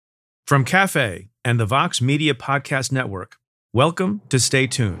From Cafe and the Vox Media Podcast Network, welcome to Stay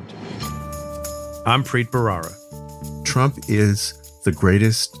Tuned. I'm Preet Bharara. Trump is the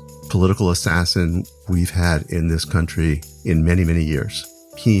greatest political assassin we've had in this country in many, many years.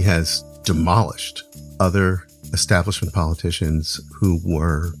 He has demolished other establishment politicians who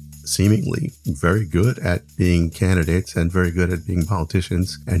were seemingly very good at being candidates and very good at being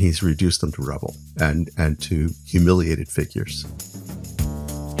politicians, and he's reduced them to rubble and to humiliated figures.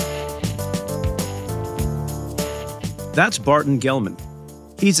 That's Barton Gellman.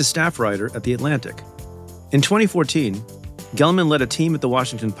 He's a staff writer at The Atlantic. In 2014, Gellman led a team at The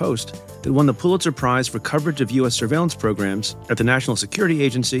Washington Post that won the Pulitzer Prize for coverage of U.S. surveillance programs at the National Security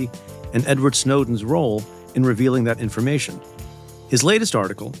Agency and Edward Snowden's role in revealing that information. His latest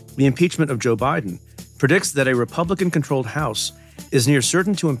article, The Impeachment of Joe Biden, predicts that a Republican-controlled House is near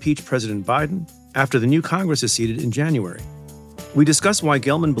certain to impeach President Biden after the new Congress is seated in January. We discuss why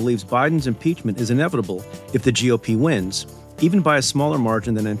Gellman believes Biden's impeachment is inevitable if the GOP wins, even by a smaller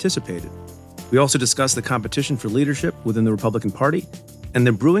margin than anticipated. We also discuss the competition for leadership within the Republican Party and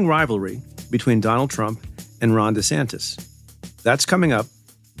the brewing rivalry between Donald Trump and Ron DeSantis. That's coming up.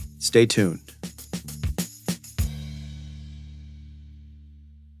 Stay tuned.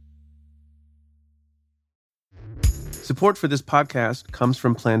 Support for this podcast comes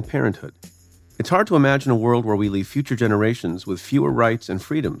from Planned Parenthood. It's hard to imagine a world where we leave future generations with fewer rights and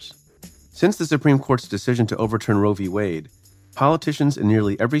freedoms. Since the Supreme Court's decision to overturn Roe v. Wade, politicians in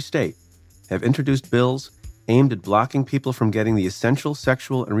nearly every state have introduced bills aimed at blocking people from getting the essential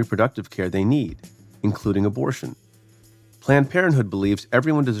sexual and reproductive care they need, including abortion. Planned Parenthood believes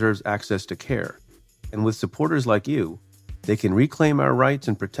everyone deserves access to care, and with supporters like you, they can reclaim our rights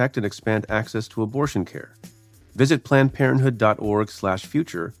and protect and expand access to abortion care. Visit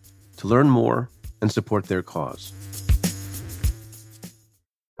PlannedParenthood.org/future to learn more and support their cause.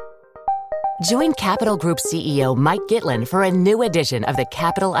 Join Capital Group CEO Mike Gitlin for a new edition of the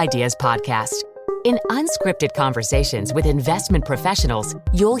Capital Ideas Podcast. In unscripted conversations with investment professionals,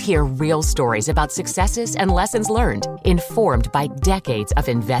 you'll hear real stories about successes and lessons learned, informed by decades of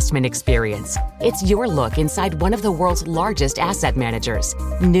investment experience. It's your look inside one of the world's largest asset managers.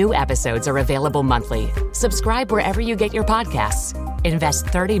 New episodes are available monthly. Subscribe wherever you get your podcasts. Invest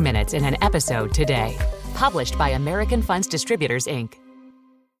 30 minutes in an episode today. Published by American Funds Distributors, Inc.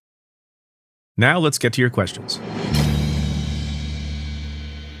 Now let's get to your questions.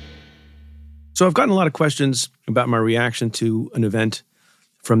 So I've gotten a lot of questions about my reaction to an event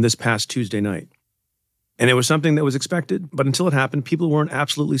from this past Tuesday night. And it was something that was expected, but until it happened, people weren't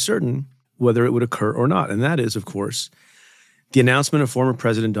absolutely certain whether it would occur or not. And that is, of course, the announcement of former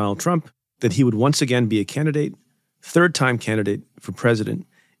President Donald Trump that he would once again be a candidate, third-time candidate for president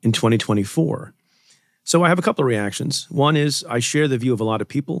in 2024. So I have a couple of reactions. One is I share the view of a lot of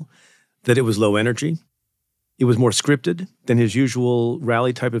people that it was low energy. It was more scripted than his usual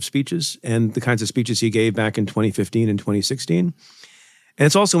rally type of speeches and the kinds of speeches he gave back in 2015 and 2016. And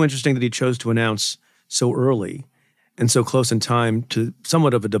it's also interesting that he chose to announce so early and so close in time to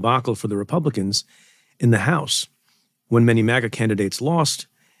somewhat of a debacle for the Republicans in the House when many MAGA candidates lost,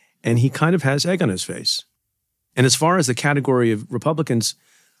 and he kind of has egg on his face. And as far as the category of Republicans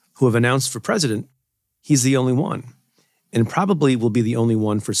who have announced for president, he's the only one, and probably will be the only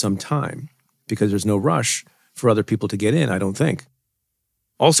one for some time because there's no rush for other people to get in, I don't think.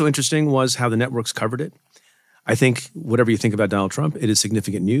 Also interesting was how the networks covered it. I think whatever you think about Donald Trump, it is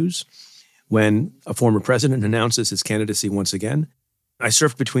significant news when a former president announces his candidacy once again. I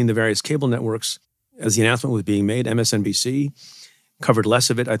surfed between the various cable networks as the announcement was being made. MSNBC covered less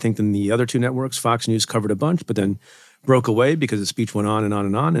of it, I think, than the other two networks. Fox News covered a bunch, but then broke away because the speech went on and on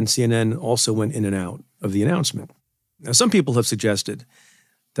and on, and CNN also went in and out of the announcement. Now, some people have suggested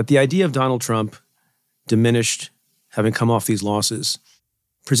that the idea of Donald Trump diminished, having come off these losses,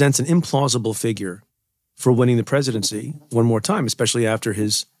 presents an implausible figure for winning the presidency one more time, especially after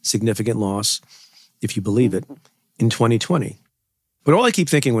his significant loss, if you believe it, in 2020. But all I keep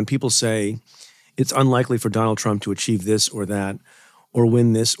thinking when people say it's unlikely for Donald Trump to achieve this or that, or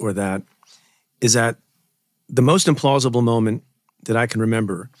win this or that, is that the most implausible moment that I can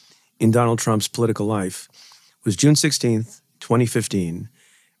remember in Donald Trump's political life was June 16th, 2015,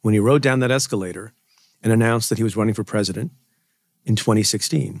 when he rode down that escalator and announced that he was running for president in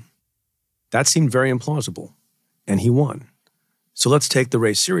 2016. That seemed very implausible, and he won. So let's take the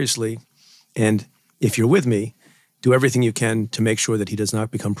race seriously, and if you're with me, do everything you can to make sure that he does not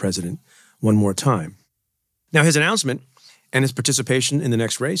become president one more time. Now, his announcement and his participation in the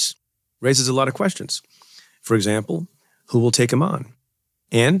next race raises a lot of questions. For example, who will take him on?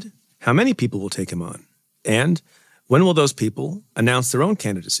 And how many people will take him on? And when will those people announce their own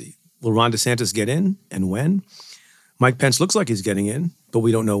candidacy? Will Ron DeSantis get in, and when? Mike Pence looks like he's getting in, but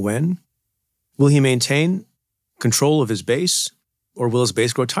we don't know when. Will he maintain control of his base, or will his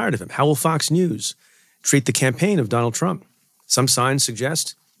base grow tired of him? How will Fox News treat the campaign of Donald Trump? Some signs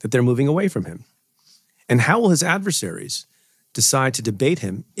suggest that they're moving away from him. And how will his adversaries decide to debate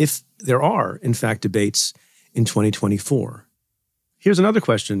him if there are, in fact, debates in 2024? Here's another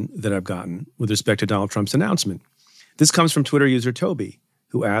question that I've gotten with respect to Donald Trump's announcement. This comes from Twitter user Toby,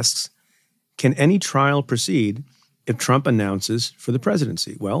 who asks, can any trial proceed if Trump announces for the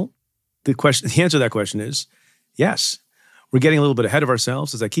presidency? Well, the answer to that question is yes. We're getting a little bit ahead of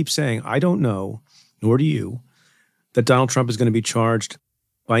ourselves. As I keep saying, I don't know, nor do you, that Donald Trump is going to be charged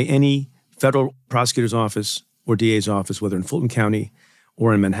by any federal prosecutor's office or DA's office, whether in Fulton County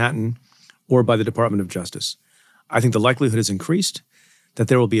or in Manhattan, or by the Department of Justice. I think the likelihood has increased that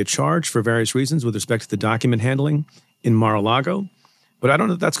there will be a charge for various reasons with respect to the document handling in Mar-a-Lago, but I don't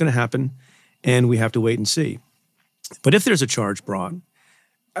know if that's going to happen, and we have to wait and see. But if there's a charge brought,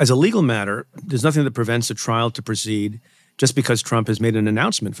 as a legal matter, there's nothing that prevents a trial to proceed just because Trump has made an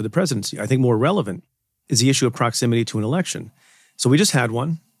announcement for the presidency. I think more relevant is the issue of proximity to an election. So we just had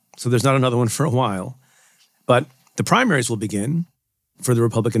one, so there's not another one for a while. But the primaries will begin for the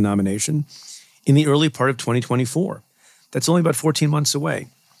Republican nomination in the early part of 2024. That's only about 14 months away.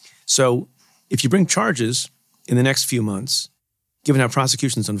 So if you bring charges in the next few months, given how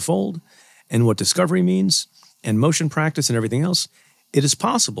prosecutions unfold and what discovery means and motion practice and everything else, it is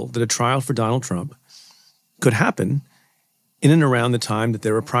possible that a trial for Donald Trump could happen in and around the time that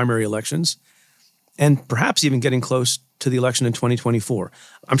there are primary elections and perhaps even getting close to the election in 2024.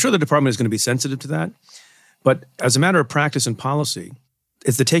 I'm sure the department is going to be sensitive to that, but as a matter of practice and policy,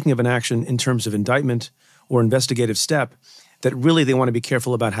 it's the taking of an action in terms of indictment or investigative step that really they want to be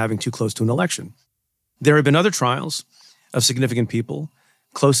careful about having too close to an election. There have been other trials of significant people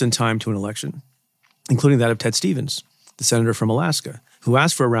close in time to an election, including that of Ted Stevens, the senator from Alaska, who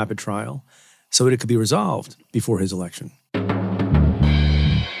asked for a rapid trial so that it could be resolved before his election.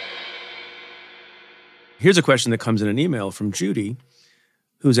 Here's a question that comes in an email from Judy,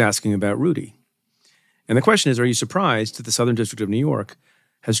 who's asking about Rudy. And the question is, are you surprised that the Southern District of New York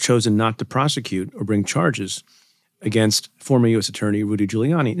has chosen not to prosecute or bring charges against former U.S. Attorney Rudy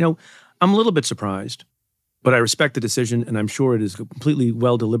Giuliani? No, I'm a little bit surprised, but I respect the decision, and I'm sure it is completely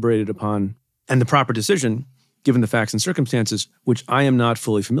well deliberated upon and the proper decision, given the facts and circumstances, which I am not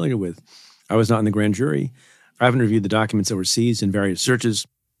fully familiar with. I was not in the grand jury. I haven't reviewed the documents that were seized in various searches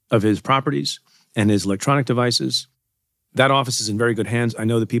of his properties and his electronic devices. That office is in very good hands. I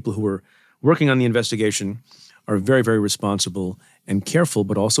know the people who were working on the investigation are very, very responsible and careful,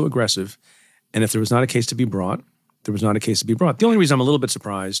 but also aggressive. And if there was not a case to be brought, there was not a case to be brought. The only reason I'm a little bit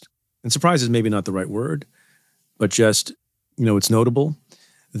surprised, and surprised is maybe not the right word, but just, it's notable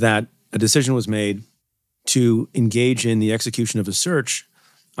that a decision was made to engage in the execution of a search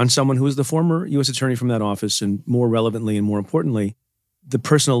on someone who was the former U.S. attorney from that office, and more relevantly and more importantly, the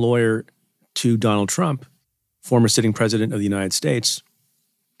personal lawyer to Donald Trump, former sitting president of the United States.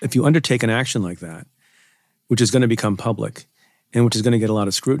 If you undertake an action like that, which is going to become public and which is going to get a lot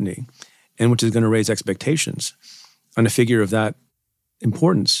of scrutiny and which is going to raise expectations on a figure of that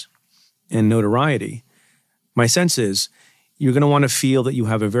importance and notoriety, my sense is you're going to want to feel that you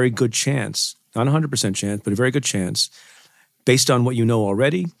have a very good chance, not 100% chance, but a very good chance, based on what you know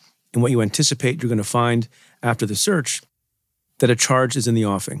already and what you anticipate you're going to find after the search, that a charge is in the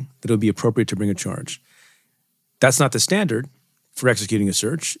offing, that it would be appropriate to bring a charge. That's not the standard for executing a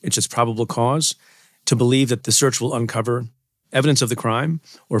search. It's just probable cause to believe that the search will uncover evidence of the crime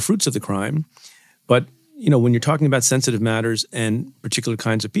or fruits of the crime. But, when you're talking about sensitive matters and particular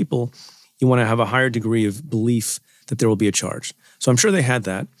kinds of people, you want to have a higher degree of belief that there will be a charge. So I'm sure they had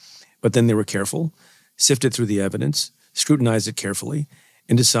that, but then they were careful, sifted through the evidence, scrutinized it carefully,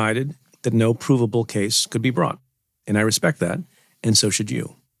 and decided that no provable case could be brought. And I respect that, and so should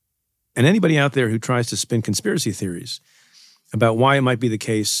you. And anybody out there who tries to spin conspiracy theories about why it might be the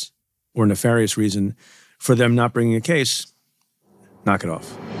case or a nefarious reason for them not bringing a case, knock it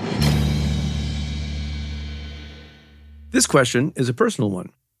off. This question is a personal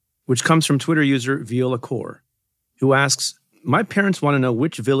one, which comes from Twitter user Viola Kaur, who asks, my parents want to know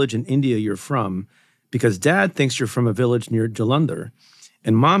which village in India you're from because dad thinks you're from a village near Jalandhar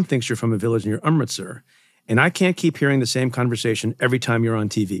and mom thinks you're from a village near Amritsar. And I can't keep hearing the same conversation every time you're on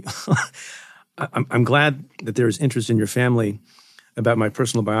TV. I'm glad that there is interest in your family about my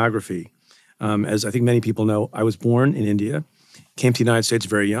personal biography. As I think many people know, I was born in India, came to the United States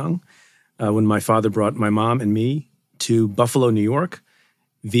very young, when my father brought my mom and me to Buffalo, New York,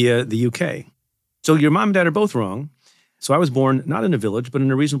 via the UK. So your mom and dad are both wrong, So I was born not in a village, but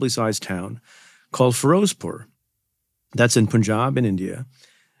in a reasonably sized town called Firozpur. That's in Punjab in India,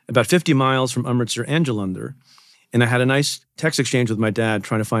 about 50 miles from Amritsar and Jalandhar. And I had a nice text exchange with my dad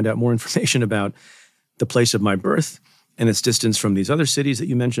trying to find out more information about the place of my birth and its distance from these other cities that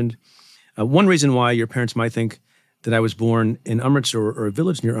you mentioned. One reason why your parents might think that I was born in Amritsar or a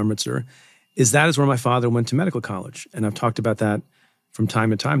village near Amritsar is that is where my father went to medical college. And I've talked about that from time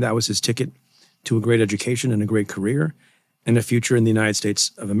to time. That was his ticket to a great education and a great career and a future in the United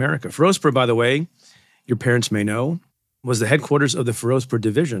States of America. Firozpur, by the way, your parents may know, was the headquarters of the Firozpur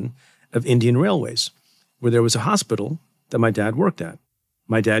division of Indian Railways, where there was a hospital that my dad worked at.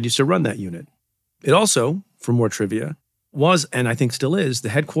 My dad used to run that unit. It also, for more trivia, was, and I think still is, the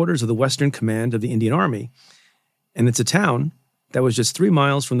headquarters of the Western Command of the Indian Army. And it's a town that was just 3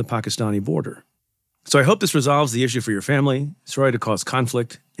 miles from the Pakistani border. So I hope this resolves the issue for your family. Sorry to cause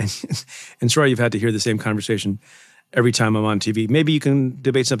conflict. And sorry you've had to hear the same conversation every time I'm on TV. Maybe you can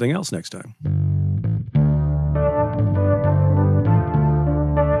debate something else next time.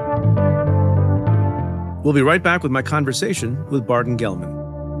 We'll be right back with my conversation with Barton Gellman.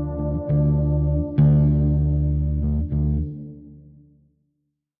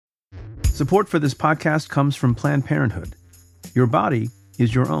 Support for this podcast comes from Planned Parenthood. Your body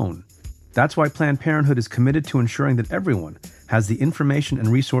is your own. That's why Planned Parenthood is committed to ensuring that everyone has the information and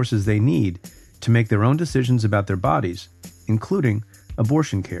resources they need to make their own decisions about their bodies, including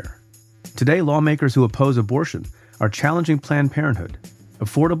abortion care. Today, lawmakers who oppose abortion are challenging Planned Parenthood.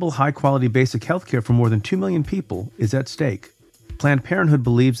 Affordable, high-quality basic health care for more than 2 million people is at stake. Planned Parenthood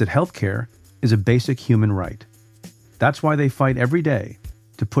believes that health care is a basic human right. That's why they fight every day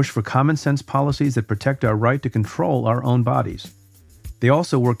to push for common-sense policies that protect our right to control our own bodies. They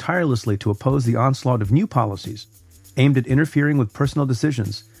also work tirelessly to oppose the onslaught of new policies aimed at interfering with personal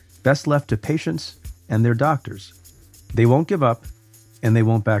decisions best left to patients and their doctors. They won't give up, and they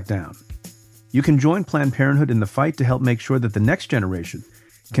won't back down. You can join Planned Parenthood in the fight to help make sure that the next generation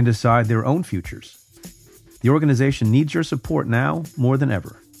can decide their own futures. The organization needs your support now more than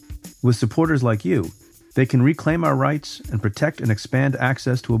ever. With supporters like you, they can reclaim our rights and protect and expand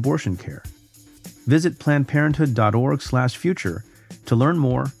access to abortion care. Visit PlannedParenthood.org/future to learn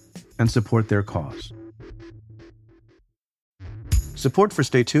more and support their cause. Support for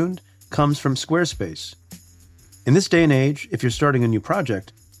Stay Tuned comes from Squarespace. In this day and age, if you're starting a new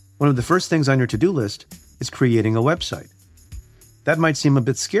project, one of the first things on your to-do list is creating a website. That might seem a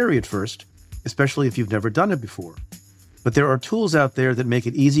bit scary at first, especially if you've never done it before. But there are tools out there that make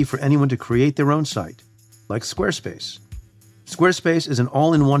it easy for anyone to create their own site, like Squarespace. Squarespace is an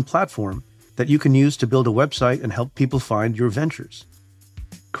all-in-one platform that you can use to build a website and help people find your ventures.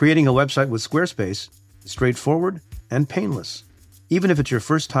 Creating a website with Squarespace is straightforward and painless, even if it's your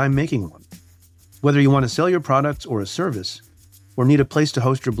first time making one. Whether you want to sell your products or a service, or need a place to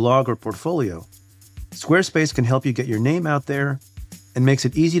host your blog or portfolio, Squarespace can help you get your name out there and makes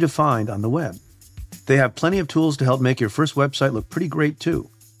it easy to find on the web. They have plenty of tools to help make your first website look pretty great too,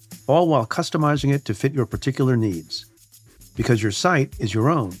 all while customizing it to fit your particular needs. Because your site is your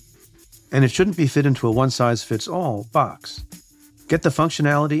own, and it shouldn't be fit into a one-size-fits-all box. Get the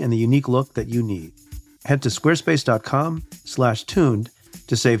functionality and the unique look that you need. Head to squarespace.com/tuned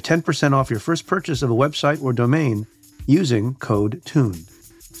to save 10% off your first purchase of a website or domain using code TUNED.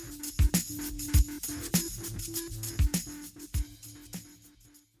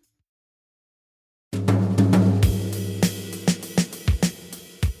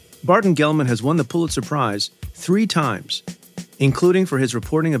 Barton Gellman has won the Pulitzer Prize 3 times, including for his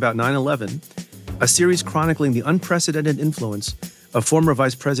reporting about 9/11, a series chronicling the unprecedented influence of former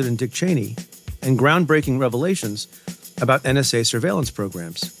Vice President Dick Cheney, and groundbreaking revelations about NSA surveillance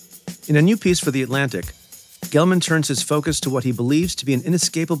programs. In a new piece for The Atlantic, Gellman turns his focus to what he believes to be an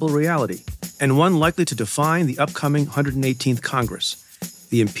inescapable reality, and one likely to define the upcoming 118th Congress,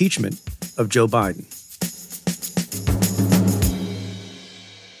 the impeachment of Joe Biden.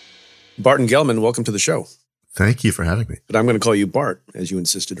 Barton Gellman, welcome to the show. Thank you for having me. But I'm going to call you Bart, as you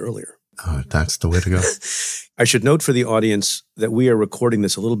insisted earlier. That's the way to go. I should note for the audience that we are recording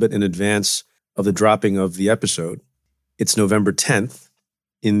this a little bit in advance of the dropping of the episode. It's November 10th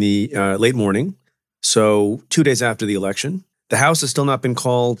in the late morning, so 2 days after the election. The House has still not been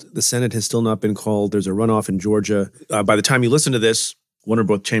called. The Senate has still not been called. There's a runoff in Georgia. By the time you listen to this, one or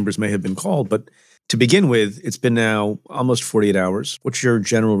both chambers may have been called. But to begin with, it's been now almost 48 hours. What's your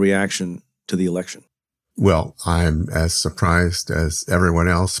general reaction to the election? Well, I'm as surprised as everyone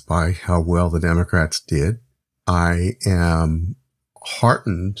else by how well the Democrats did. I am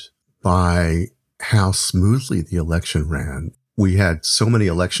heartened by how smoothly the election ran. We had so many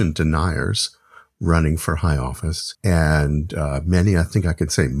election deniers running for high office. And many, I think I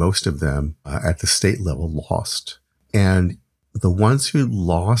could say most of them at the state level lost. And the ones who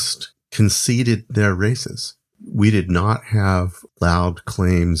lost conceded their races. We did not have loud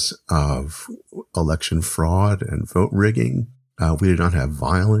claims of election fraud and vote rigging. We did not have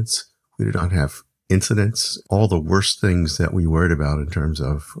violence. We did not have incidents. All the worst things that we worried about in terms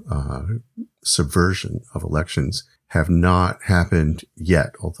of subversion of elections have not happened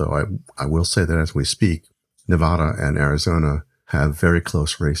yet. Although I will say that as we speak, Nevada and Arizona have very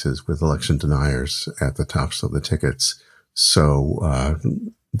close races with election deniers at the tops of the tickets. So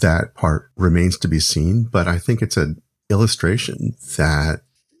that part remains to be seen. But I think it's an illustration that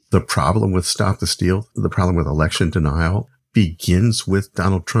the problem with Stop the Steal, the problem with election denial, begins with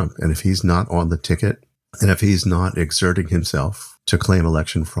Donald Trump. And if he's not on the ticket, and if he's not exerting himself to claim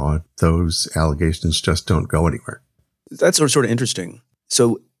election fraud, those allegations just don't go anywhere. That's sort of interesting.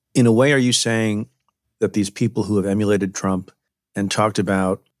 So in a way, are you saying that these people who have emulated Trump and talked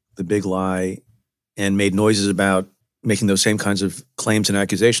about the big lie and made noises about making those same kinds of claims and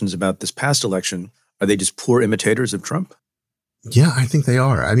accusations about this past election, are they just poor imitators of Trump? Yeah, I think they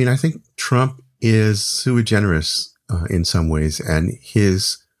are. I mean, I think Trump is sui generis in some ways, and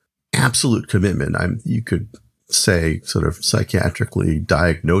his absolute commitment, you could say sort of psychiatrically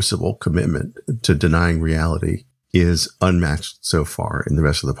diagnosable commitment to denying reality is unmatched so far in the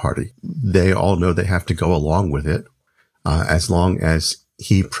rest of the party. They all know they have to go along with it as long as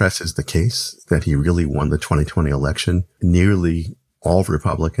he presses the case that he really won the 2020 election. Nearly all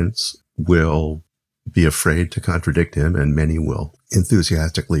Republicans will be afraid to contradict him, and many will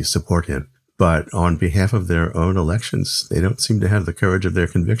enthusiastically support him. But on behalf of their own elections, they don't seem to have the courage of their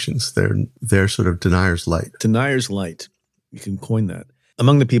convictions. They're sort of deniers light. Deniers light. You can coin that.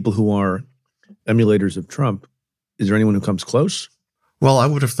 Among the people who are emulators of Trump, is there anyone who comes close? Well, I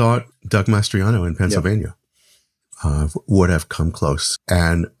would have thought Doug Mastriano in Pennsylvania would have come close.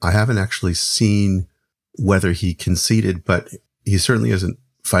 And I haven't actually seen whether he conceded, but he certainly isn't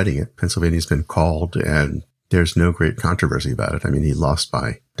fighting it. Pennsylvania's been called, and there's no great controversy about it. I mean, he lost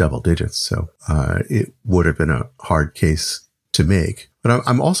by double digits, so it would have been a hard case to make. But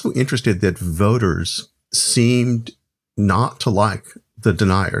I'm also interested that voters seemed not to like the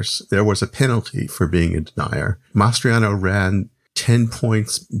deniers. There was a penalty for being a denier. Mastriano ran 10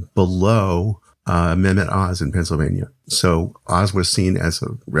 points below Mehmet Oz in Pennsylvania. So Oz was seen as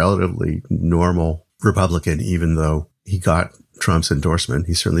a relatively normal Republican, even though he got Trump's endorsement.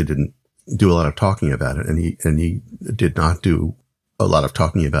 He certainly didn't do a lot of talking about it, and he did not do a lot of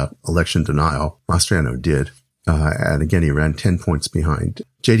talking about election denial. Mastriano did. And again, he ran 10 points behind.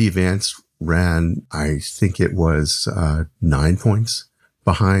 J.D. Vance ran, I think it was 9 points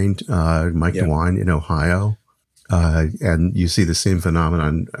behind Mike DeWine in Ohio. And you see the same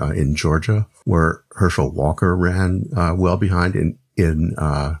phenomenon in Georgia, where Herschel Walker ran well behind. In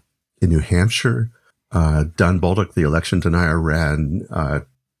New Hampshire, Don Bolduc, the election denier, ran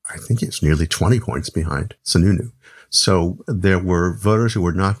I think it's nearly 20 points behind Sununu. So there were voters who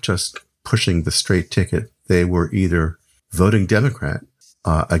were not just pushing the straight ticket. They were either voting Democrat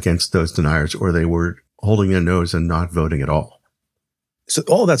against those deniers, or they were holding their nose and not voting at all. So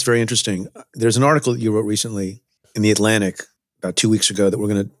all that's very interesting. There's an article that you wrote recently in The Atlantic about 2 weeks ago that we're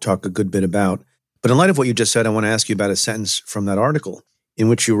going to talk a good bit about. But in light of what you just said, I want to ask you about a sentence from that article in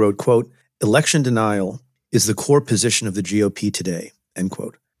which you wrote, quote, "Election denial is the core position of the GOP today," end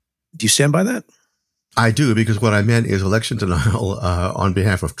quote. Do you stand by that? I do, because what I meant is election denial on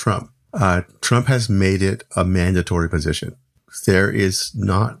behalf of Trump. Trump has made it a mandatory position. There is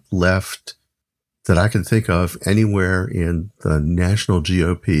not left that I can think of anywhere in the national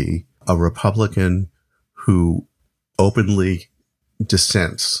GOP a Republican who openly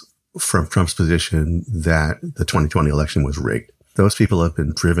dissents from Trump's position that the 2020 election was rigged. Those people have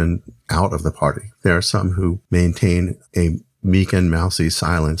been driven out of the party. There are some who maintain a meek and mousy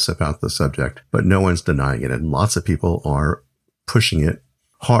silence about the subject, but no one's denying it. And lots of people are pushing it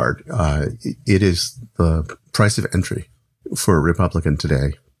hard. It is the price of entry for a Republican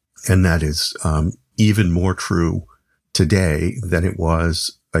today. And that is even more true today than it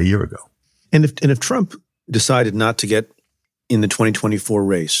was a year ago. And if Trump decided not to get in the 2024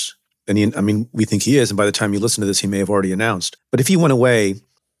 race, and we think he is, and by the time you listen to this, he may have already announced. But if he went away,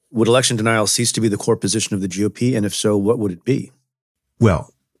 would election denial cease to be the core position of the GOP? And if so, what would it be?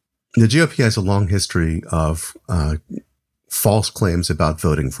 Well, the GOP has a long history of false claims about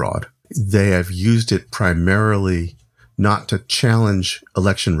voting fraud. They have used it primarily not to challenge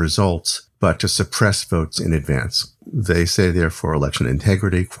election results, but to suppress votes in advance. They say they're for election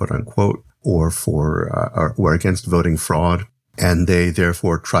integrity, quote unquote, or against voting fraud. And they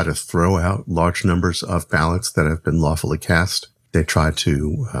therefore try to throw out large numbers of ballots that have been lawfully cast. They try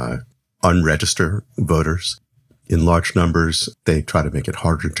to unregister voters in large numbers. They try to make it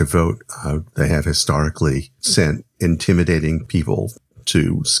harder to vote. They have historically sent intimidating people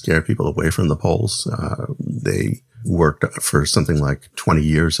to scare people away from the polls. They worked for something like 20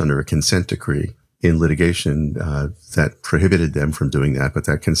 years under a consent decree in litigation that prohibited them from doing that, but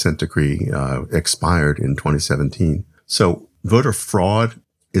that consent decree expired in 2017. So voter fraud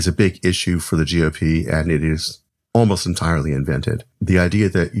is a big issue for the GOP, and it is almost entirely invented. The idea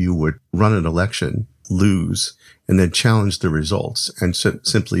that you would run an election, lose, and then challenge the results and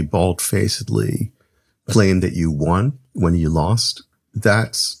simply bald-facedly claim that you won when you lost,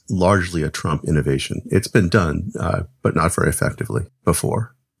 that's largely a Trump innovation. It's been done, but not very effectively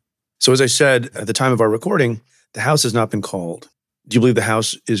before. So as I said, at the time of our recording, the House has not been called. Do you believe the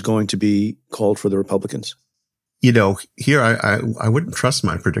House is going to be called for the Republicans? You know, here I wouldn't trust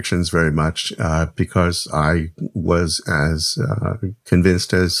my predictions very much because I was as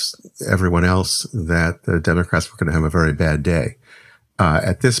convinced as everyone else that the Democrats were going to have a very bad day.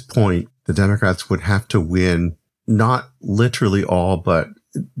 At this point, the Democrats would have to win not literally all, but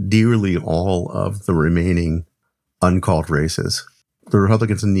nearly all of the remaining uncalled races. The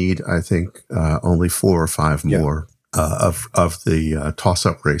Republicans need, I think, only 4 or 5 more of the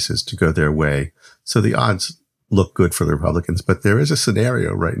toss-up races to go their way. So the odds look good for the Republicans. But there is a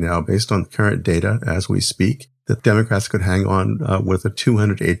scenario right now, based on current data as we speak, that Democrats could hang on with a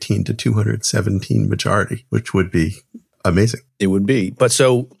 218 to 217 majority, which would be amazing. It would be. But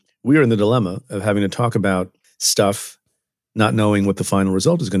so we are in the dilemma of having to talk about stuff, not knowing what the final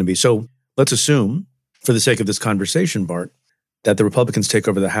result is going to be. So let's assume, for the sake of this conversation, Bart, that the Republicans take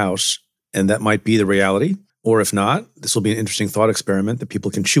over the House, and that might be the reality. Or if not, this will be an interesting thought experiment that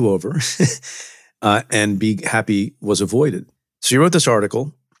people can chew over and be happy was avoided. So you wrote this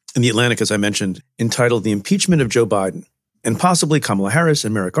article in The Atlantic, as I mentioned, entitled The Impeachment of Joe Biden, and possibly Kamala Harris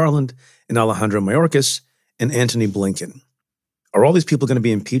and Merrick Garland and Alejandro Mayorkas and Antony Blinken. Are all these people going to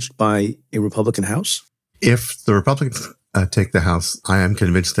be impeached by a Republican House? If the Republicans take the House, I am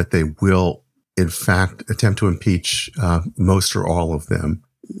convinced that they will, in fact, attempt to impeach most or all of them.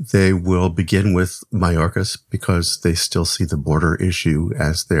 They will begin with Mayorkas because they still see the border issue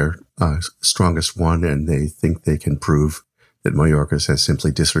as their strongest one, and they think they can prove that Mayorkas has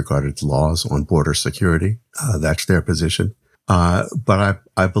simply disregarded laws on border security. That's their position. But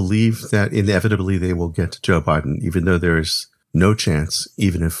I believe that inevitably they will get to Joe Biden, even though there is no chance,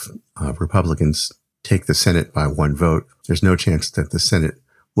 even if Republicans take the Senate by 1 vote, there's no chance that the Senate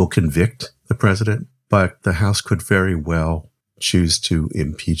will convict the president, but the House could very well choose to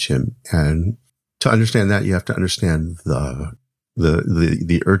impeach him. And to understand that, you have to understand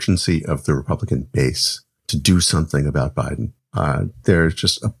the urgency of the Republican base to do something about Biden. There's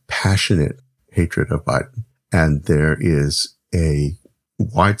just a passionate hatred of Biden, and there is a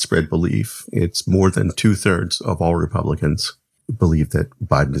widespread belief. It's more than 2/3 of all Republicans believe that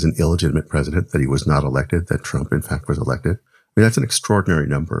Biden is an illegitimate president, that he was not elected, that Trump, in fact, was elected. I mean, that's an extraordinary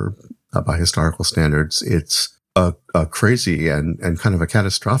number by historical standards. It's a crazy and kind of a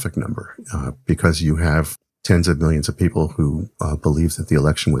catastrophic number because you have tens of millions of people who believe that the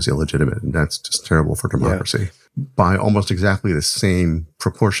election was illegitimate, and that's just terrible for democracy. Yeah. By almost exactly the same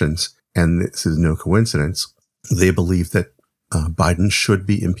proportions, and this is no coincidence, they believe that Biden should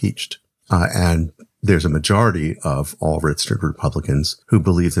be impeached. And there's a majority of all registered Republicans who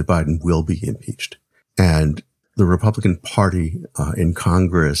believe that Biden will be impeached. And the Republican Party in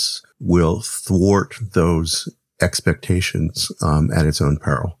Congress will thwart those expectations at its own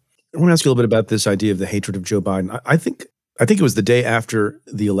peril. I want to ask you a little bit about this idea of the hatred of Joe Biden. I think it was the day after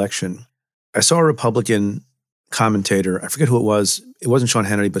the election. I saw a Republican commentator, I forget who it was. It wasn't Sean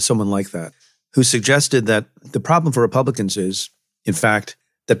Hannity, but someone like that, who suggested that the problem for Republicans is, in fact,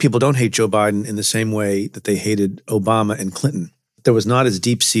 that people don't hate Joe Biden in the same way that they hated Obama and Clinton. There was not as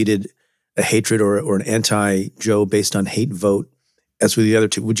deep-seated a hatred or an anti-Joe based on hate vote as with the other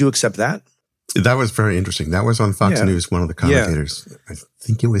two. Would you accept that? That was very interesting. That was on Fox News, one of the commentators. Yeah. I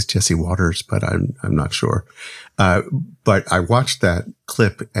think it was Jesse Waters, but I'm not sure. But I watched that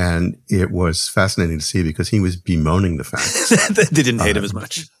clip, and it was fascinating to see because he was bemoaning the fact that they didn't hate him as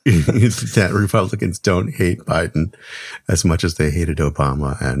much. That Republicans don't hate Biden as much as they hated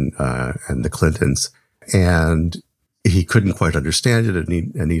Obama and the Clintons. And he couldn't quite understand it,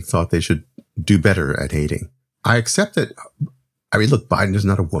 and he thought they should do better at hating. I accept that. I mean, look, Biden is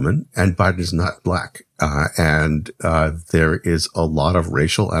not a woman, and Biden is not black. And there is a lot of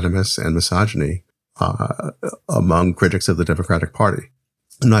racial animus and misogyny among critics of the Democratic Party.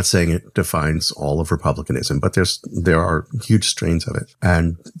 I'm not saying it defines all of republicanism, but there are huge strains of it.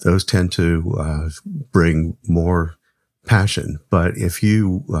 And those tend to bring more passion. But if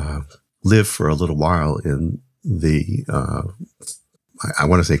you live for a little while in the, I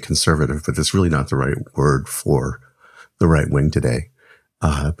want to say conservative, but that's really not the right word for the right wing today.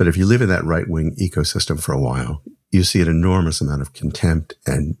 But if you live in that right wing ecosystem for a while, you see an enormous amount of contempt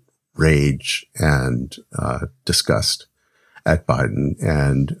and rage and disgust at Biden,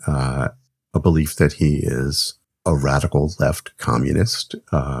 and a belief that he is a radical left communist,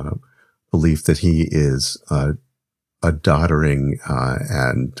 belief that he is a doddering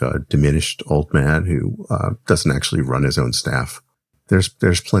and diminished old man who doesn't actually run his own staff.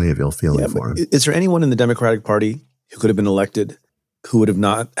 There's plenty of ill feeling for him. Is there anyone in the Democratic Party who could have been elected who would have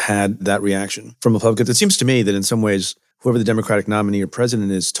not had that reaction from Republicans? It seems to me that in some ways, whoever the Democratic nominee or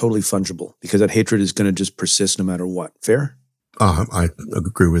president is totally fungible because that hatred is going to just persist no matter what. Fair? I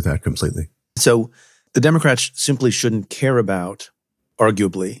agree with that completely. So the Democrats simply shouldn't care about,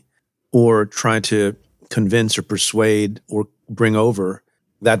 arguably, or try to convince or persuade or bring over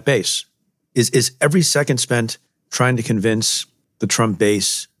that base. Is every second spent trying to convince the Trump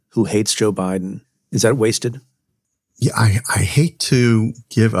base who hates Joe Biden, is that wasted? Yeah, I hate to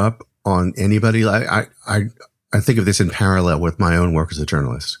give up on anybody. I think of this in parallel with my own work as a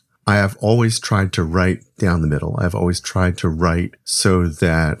journalist. I have always tried to write down the middle. I've always tried to write so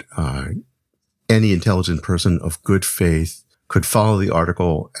that any intelligent person of good faith could follow the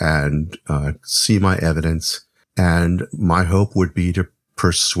article and see my evidence. And my hope would be to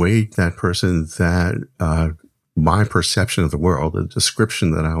persuade that person that my perception of the world, the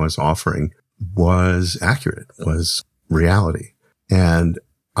description that I was offering, was accurate, was reality. And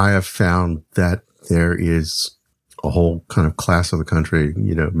I have found that there is a whole kind of class of the country,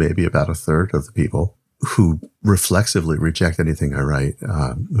 maybe about a third of the people who reflexively reject anything I write,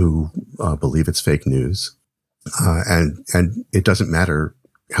 who believe it's fake news. And it doesn't matter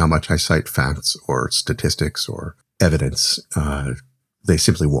how much I cite facts or statistics or evidence. They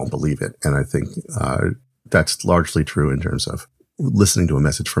simply won't believe it. And I think that's largely true in terms of listening to a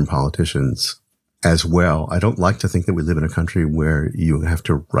message from politicians as well. I don't like to think that we live in a country where you have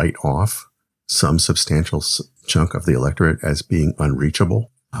to write off some substantial chunk of the electorate as being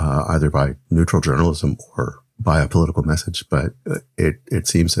unreachable, either by neutral journalism or by a political message. But it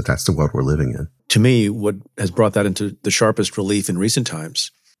seems that that's the world we're living in. To me, what has brought that into the sharpest relief in recent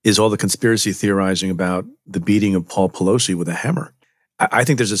times is all the conspiracy theorizing about the beating of Paul Pelosi with a hammer. I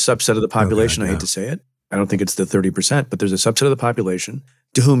think there's a subset of the population, I hate to say it, I don't think it's the 30%, but there's a subset of the population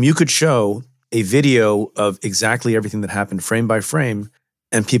to whom you could show a video of exactly everything that happened frame by frame,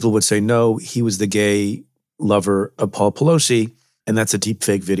 and people would say, no, he was the gay lover of Paul Pelosi, and that's a deep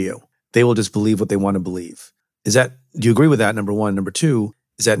fake video. They will just believe what they want to believe. Do you agree with that, number one? Number two,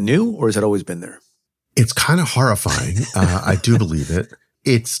 is that new or has that always been there? It's kind of horrifying. I do believe it.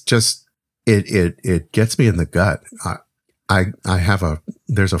 It's just, it gets me in the gut.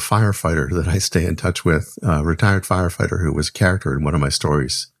 There's a firefighter that I stay in touch with, a retired firefighter who was a character in one of my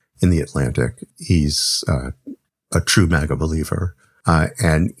stories in The Atlantic. He's a true MAGA believer.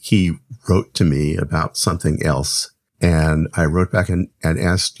 And he wrote to me about something else. And I wrote back and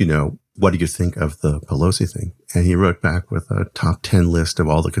asked, what do you think of the Pelosi thing? And he wrote back with a top 10 list of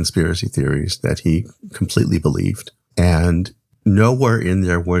all the conspiracy theories that he completely believed. And nowhere in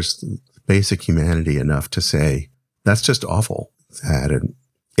there was basic humanity enough to say, that's just awful that an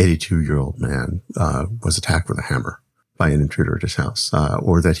 82-year-old man was attacked with a hammer by an intruder at his house,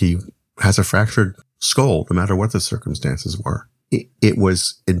 or that he has a fractured skull, no matter what the circumstances were. It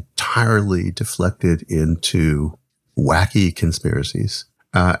was entirely deflected into wacky conspiracies.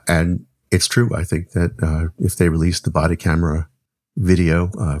 And it's true. I think that if they release the body camera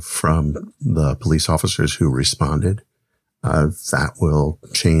video from the police officers who responded, that will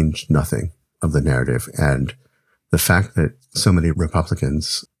change nothing of the narrative. And the fact that so many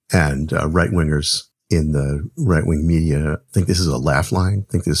Republicans and right-wingers in the right-wing media think this is a laugh line,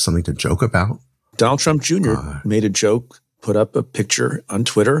 think this is something to joke about. Donald Trump Jr. made a joke, put up a picture on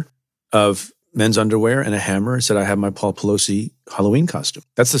Twitter of men's underwear and a hammer, and said, I have my Paul Pelosi Halloween costume.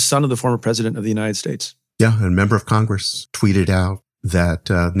 That's the son of the former president of the United States. Yeah, and a member of Congress tweeted out that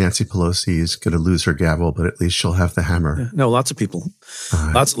Nancy Pelosi is going to lose her gavel, but at least she'll have the hammer. Yeah, no, lots of people.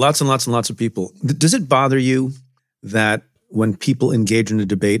 Lots and lots of people. Does it bother you that when people engage in a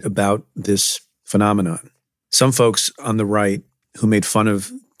debate about this phenomenon, some folks on the right who made fun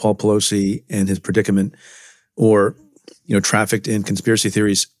of Paul Pelosi and his predicament, or trafficked in conspiracy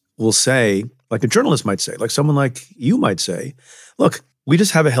theories, will say, like a journalist might say, like someone like you might say, look, we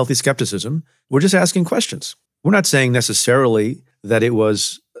just have a healthy skepticism. We're just asking questions. We're not saying necessarily that it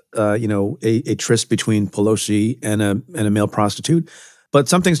was, a tryst between Pelosi and a male prostitute. But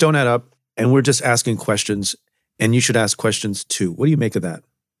some things don't add up, and we're just asking questions, and you should ask questions too. What do you make of that?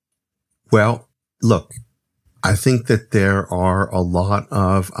 Well, look, I think that there are a lot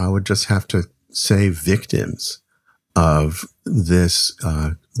of, I would just have to say, victims of this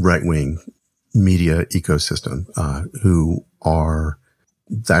right-wing media ecosystem who are,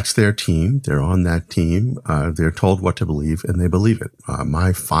 that's their team. They're on that team. They're told what to believe, and they believe it.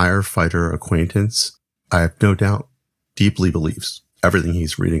 My firefighter acquaintance, I have no doubt, deeply believes everything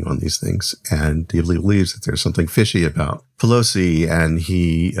he's reading on these things, and deeply believes that there's something fishy about Pelosi, and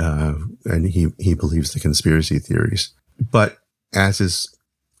he believes the conspiracy theories. But as has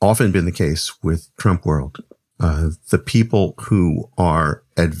often been the case with Trump world, the people who are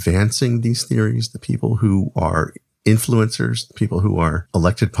advancing these theories, the people who are influencers, the people who are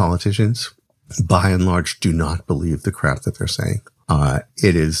elected politicians, by and large, do not believe the crap that they're saying.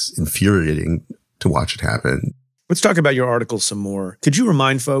 It is infuriating to watch it happen. Let's talk about your article some more. Could you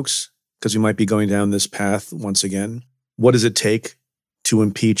remind folks, because we might be going down this path once again, what does it take to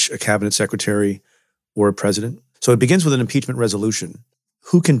impeach a cabinet secretary or a president? So it begins with an impeachment resolution.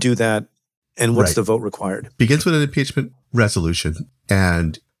 Who can do that, and what's the vote required? Begins with an impeachment resolution,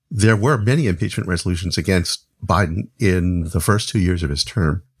 and there were many impeachment resolutions against Biden in the first 2 years of his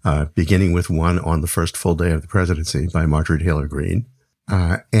term, beginning with one on the first full day of the presidency by Marjorie Taylor Greene.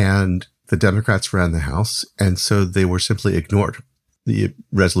 And the Democrats ran the House, and so they were simply ignored. The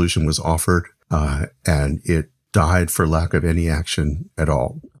resolution was offered, and it died for lack of any action at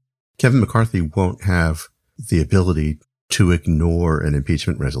all. Kevin McCarthy won't have the ability to ignore an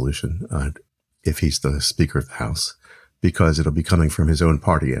impeachment resolution if he's the Speaker of the House, because it'll be coming from his own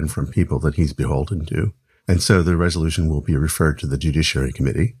party and from people that he's beholden to. And so the resolution will be referred to the Judiciary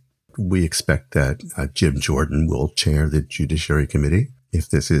Committee. We expect that Jim Jordan will chair the Judiciary Committee if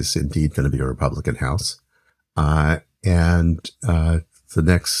this is indeed going to be a Republican House. And the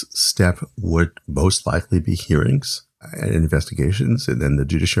next step would most likely be hearings and investigations, and then the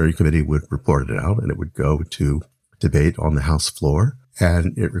Judiciary Committee would report it out, and it would go to debate on the House floor.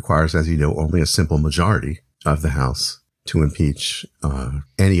 And it requires, as you know, only a simple majority of the House to impeach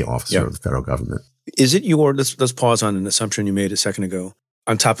any officer of the federal government. Is it let's pause on an assumption you made a second ago,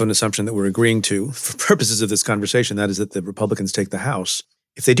 on top of an assumption that we're agreeing to for purposes of this conversation, that is that the Republicans take the House.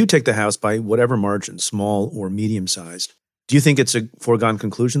 If they do take the House by whatever margin, small or medium-sized, do you think it's a foregone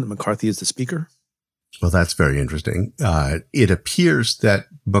conclusion that McCarthy is the Speaker? Well, that's very interesting. It appears that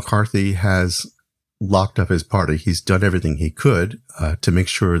McCarthy has locked up his party. He's done everything he could to make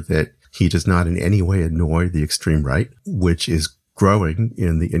sure that he does not in any way annoy the extreme right, which is growing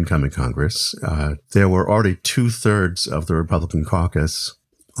in the incoming Congress. There were already 2/3 of the Republican caucus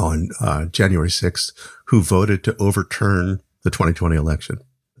on January 6th who voted to overturn the 2020 election.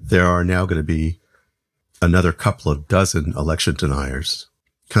 There are now going to be another couple of dozen election deniers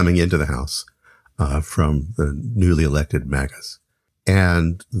coming into the House from the newly elected MAGAs.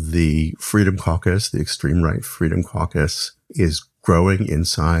 And the Freedom Caucus, the extreme right Freedom Caucus, is growing in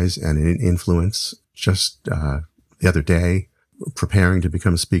size and in influence. Just the other day, preparing to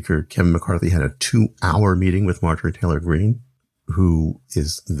become Speaker, Kevin McCarthy had a 2-hour meeting with Marjorie Taylor Greene, who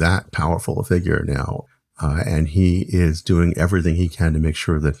is that powerful a figure now. And he is doing everything he can to make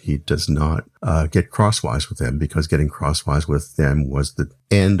sure that he does not get crosswise with them, because getting crosswise with them was the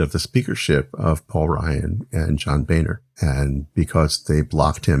end of the speakership of Paul Ryan and John Boehner, and because they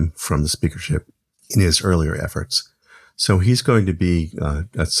blocked him from the speakership in his earlier efforts. So he's going to be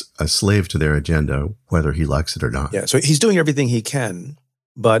a slave to their agenda, whether he likes it or not. Yeah, so he's doing everything he can,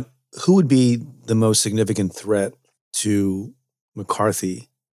 but who would be the most significant threat to McCarthy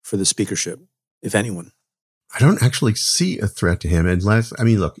for the speakership, if anyone? I don't actually see a threat to him unless, I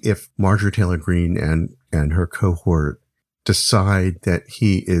mean, look, if Marjorie Taylor Greene and her cohort decide that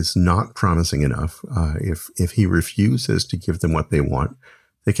he is not promising enough, if he refuses to give them what they want,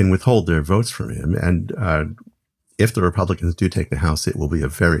 they can withhold their votes from him. And if the Republicans do take the House, it will be a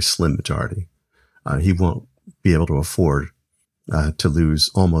very slim majority. He won't be able to afford to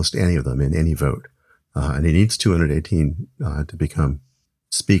lose almost any of them in any vote. And he needs 218 to become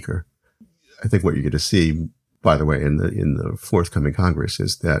Speaker. I think what you're going to see, by the way, in the forthcoming Congress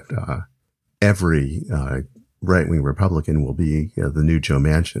is that every right-wing Republican will be the new Joe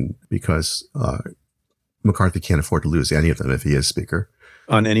Manchin, because McCarthy can't afford to lose any of them if he is Speaker.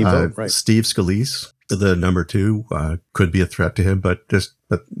 On any vote, right. Steve Scalise, the number 2, could be a threat to him, but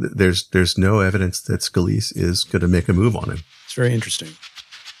there's no evidence that Scalise is going to make a move on him. It's very interesting.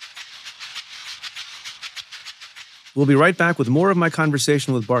 We'll be right back with more of my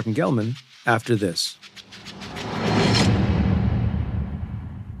conversation with Barton Gellman after this.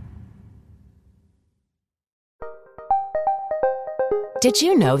 Did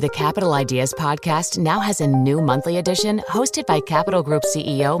you know the Capital Ideas podcast now has a new monthly edition hosted by Capital Group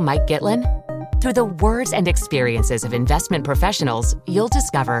CEO Mike Gellman? Through the words and experiences of investment professionals, you'll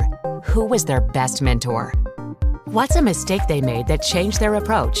discover who was their best mentor, what's a mistake they made that changed their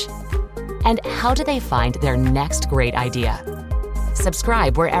approach, and how do they find their next great idea.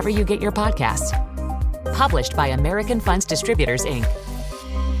 Subscribe wherever you get your podcasts. Published by American Funds Distributors, Inc.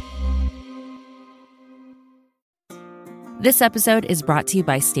 This episode is brought to you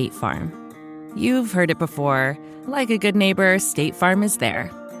by State Farm. You've heard it before. Like a good neighbor, State Farm is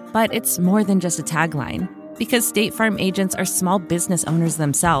there. But it's more than just a tagline, because State Farm agents are small business owners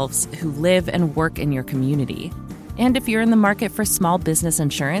themselves who live and work in your community. And if you're in the market for small business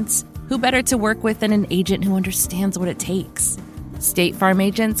insurance, who better to work with than an agent who understands what it takes? State Farm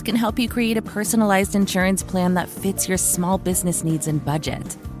agents can help you create a personalized insurance plan that fits your small business needs and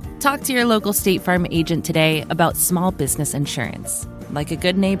budget. Talk to your local State Farm agent today about small business insurance. Like a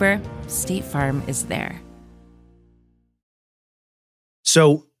good neighbor, State Farm is there.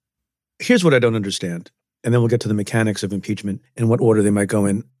 So here's what I don't understand, and then we'll get to the mechanics of impeachment and what order they might go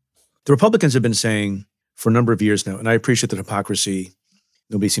in. The Republicans have been saying for a number of years now, and I appreciate the hypocrisy,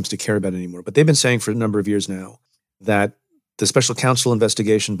 nobody seems to care about it anymore, but they've been saying for a number of years now that the special counsel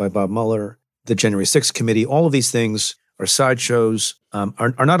investigation by Bob Mueller, the January 6th committee, all of these things are sideshows,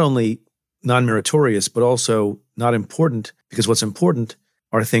 are not only non-meritorious, but also not important, because what's important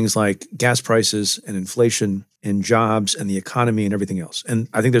are things like gas prices and inflation and jobs and the economy and everything else. And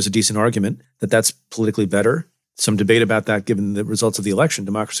I think there's a decent argument that that's politically better. Some debate about that given the results of the election.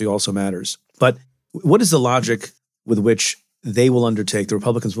 Democracy also matters. But what is the logic with which they will undertake, the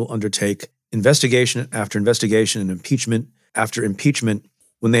Republicans will undertake, investigation after investigation and impeachment after impeachment,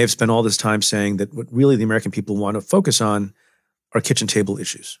 when they have spent all this time saying that what really the American people want to focus on are kitchen table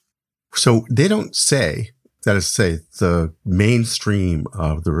issues? So they don't say, that is to say, the mainstream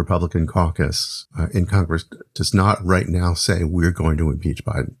of the Republican caucus in Congress does not right now say we're going to impeach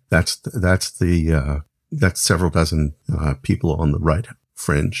Biden. That's several dozen people on the right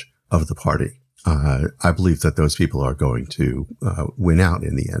fringe of the party. I believe that those people are going to win out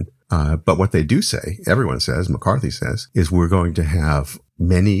in the end. But what they do say, everyone says, McCarthy says, is we're going to have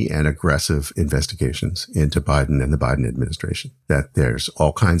many and aggressive investigations into Biden and the Biden administration, that there's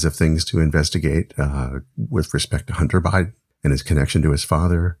all kinds of things to investigate with respect to Hunter Biden and his connection to his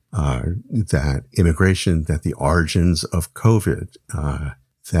father, that immigration, that the origins of COVID,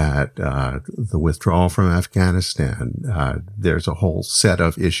 that the withdrawal from Afghanistan, there's a whole set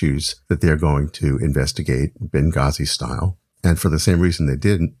of issues that they're going to investigate Benghazi style. And for the same reason they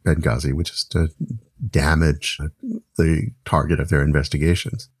did in Benghazi, which is to damage the target of their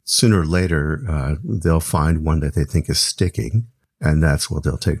investigations. Sooner or later, they'll find one that they think is sticking, and that's what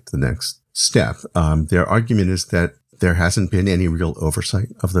they'll take to the next step. Their argument is that there hasn't been any real oversight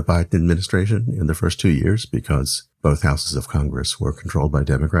of the Biden administration in the first 2 years because both houses of Congress were controlled by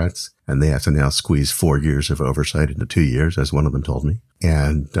Democrats, and they have to now squeeze 4 years of oversight into 2 years, as one of them told me,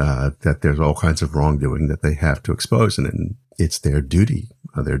 and that there's all kinds of wrongdoing that they have to expose, and it's their duty,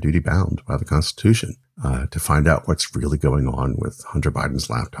 they're duty bound by the Constitution to find out what's really going on with Hunter Biden's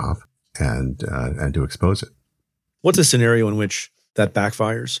laptop and to expose it. What's a scenario in which that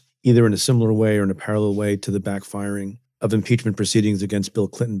backfires, either in a similar way or in a parallel way to the backfiring of impeachment proceedings against Bill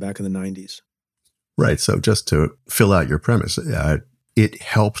Clinton back in the 90s? Right. So just to fill out your premise, it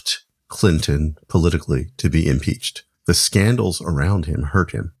helped Clinton politically to be impeached. The scandals around him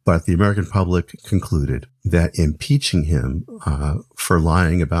hurt him, but the American public concluded that impeaching him for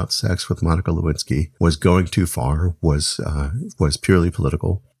lying about sex with Monica Lewinsky was going too far, was purely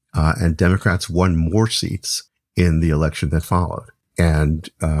political, and Democrats won more seats in the election that followed. And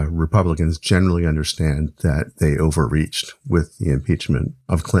Republicans generally understand that they overreached with the impeachment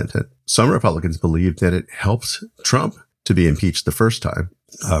of Clinton. Some Republicans believed that it helped Trump to be impeached the first time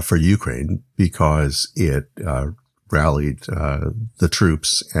for Ukraine because it rallied the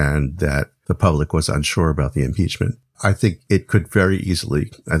troops and that the public was unsure about the impeachment. I think it could very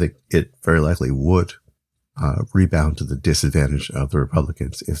easily, I think it very likely would rebound to the disadvantage of the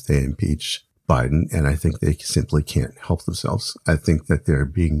Republicans if they impeach Biden. And I think they simply can't help themselves. I think that they're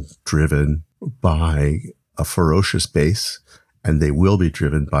being driven by a ferocious base, and they will be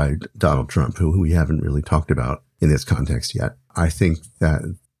driven by Donald Trump, who we haven't really talked about in this context yet. I think that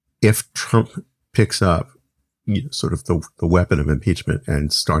if Trump picks up sort of the weapon of impeachment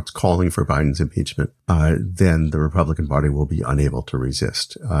and starts calling for Biden's impeachment, then the Republican Party will be unable to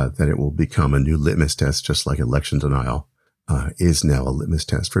resist, that it will become a new litmus test, just like election denial is now a litmus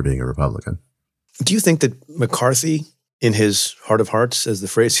test for being a Republican. Do you think that McCarthy, in his heart of hearts, as the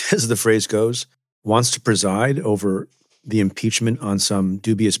phrase goes, wants to preside over the impeachment on some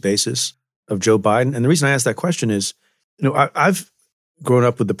dubious basis of Joe Biden? And the reason I ask that question is, I've grown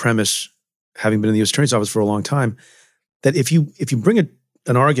up with the premise, having been in the U.S. Attorney's Office for a long time, that if you bring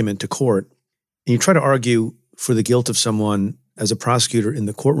an argument to court and you try to argue for the guilt of someone as a prosecutor in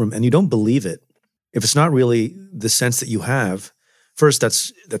the courtroom and you don't believe it, if it's not really the sense that you have, first,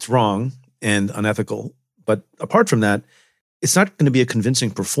 that's wrong and unethical. But apart from that, it's not going to be a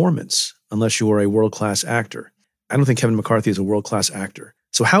convincing performance unless you are a world-class actor. I don't think Kevin McCarthy is a world-class actor.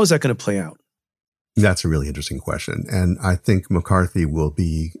 So how is that going to play out? That's a really interesting question. And I think McCarthy will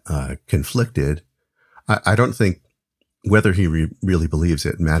be conflicted. I don't think whether he really believes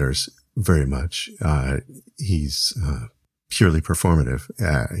it matters very much. He's purely performative.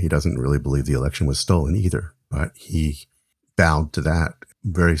 He doesn't really believe the election was stolen either, but he bowed to that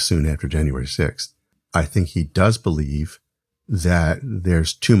very soon after January 6th. I think he does believe that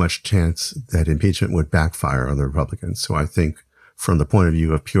there's too much chance that impeachment would backfire on the Republicans. So I think from the point of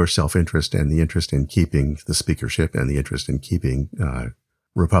view of pure self-interest and the interest in keeping the speakership and the interest in keeping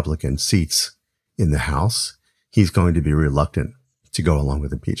Republican seats in the House, he's going to be reluctant to go along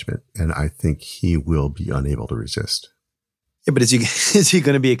with impeachment. And I think he will be unable to resist. Yeah, but is he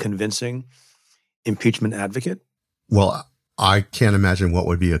going to be a convincing impeachment advocate? Well, I can't imagine what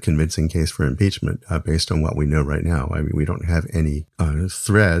would be a convincing case for impeachment based on what we know right now. I mean, we don't have any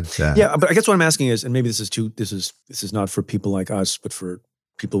thread that. Yeah, but I guess what I'm asking is, and maybe this is not for people like us, but for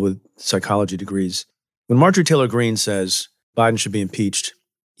people with psychology degrees. When Marjorie Taylor Greene says Biden should be impeached,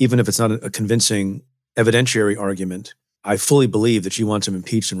 even if it's not a convincing evidentiary argument, I fully believe that she wants him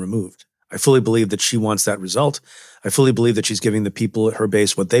impeached and removed. I fully believe that she wants that result. I fully believe that she's giving the people at her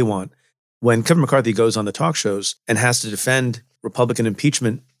base what they want. When Kevin McCarthy goes on the talk shows and has to defend Republican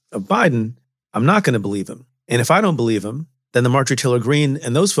impeachment of Biden, I'm not going to believe him. And if I don't believe him, then the Marjorie Taylor Greene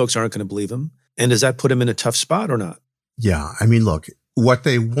and those folks aren't going to believe him. And does that put him in a tough spot or not? Yeah. I mean, look, what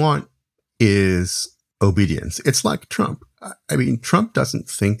they want is obedience. It's like Trump. I mean, Trump doesn't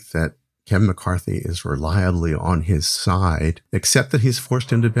think that Kevin McCarthy is reliably on his side, except that he's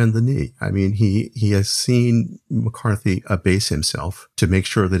forced him to bend the knee. I mean, he has seen McCarthy abase himself to make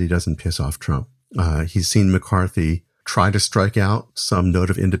sure that he doesn't piss off Trump. He's seen McCarthy try to strike out some note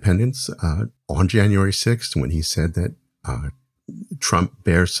of independence on January 6th when he said that Trump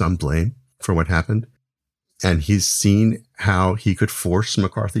bears some blame for what happened. And he's seen how he could force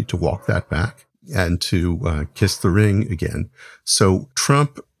McCarthy to walk that back and to kiss the ring again. So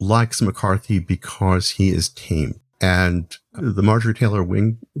Trump likes McCarthy because he is tame. And the Marjorie Taylor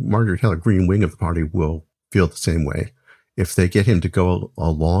Greene wing of the party will feel the same way. If they get him to go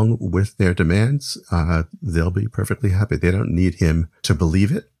along with their demands, they'll be perfectly happy. They don't need him to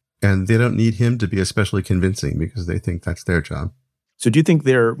believe it, and they don't need him to be especially convincing because they think that's their job. So do you think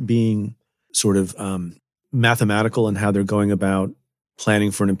they're being sort of mathematical in how they're going about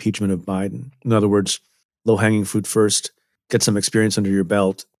planning for an impeachment of Biden? In other words, low-hanging fruit first, get some experience under your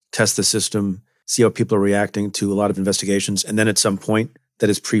belt, test the system, see how people are reacting to a lot of investigations, and then at some point that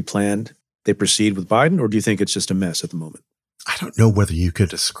is pre-planned, they proceed with Biden? Or do you think it's just a mess at the moment? I don't know whether you could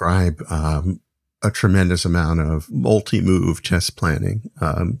describe a tremendous amount of multi-move chess planning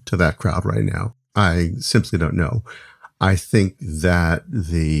to that crowd right now. I simply don't know. I think that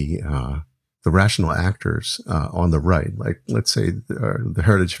the rational actors on the right, like let's say the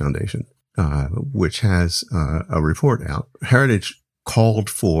Heritage Foundation, which has a report out. Heritage called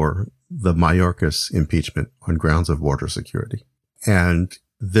for the Mayorkas impeachment on grounds of border security. And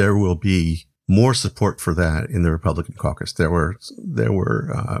there will be more support for that in the Republican caucus. There were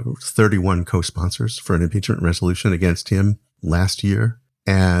 31 co-sponsors for an impeachment resolution against him last year.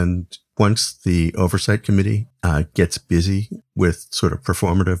 And once the Oversight Committee gets busy with sort of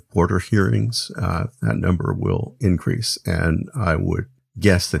performative border hearings, that number will increase. And I would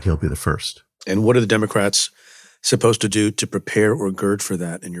guess that he'll be the first. And what are the Democrats supposed to do to prepare or gird for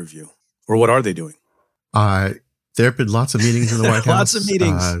that, in your view? Or what are they doing? There have been lots of meetings in the White House. Lots of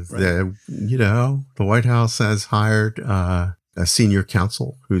meetings. Right. The White House has hired a senior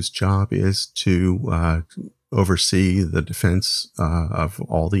counsel whose job is to oversee the defense of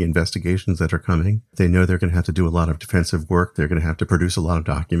all the investigations that are coming. They know they're going to have to do a lot of defensive work. They're going to have to produce a lot of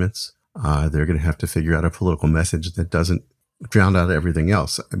documents. They're going to have to figure out a political message that doesn't drown out everything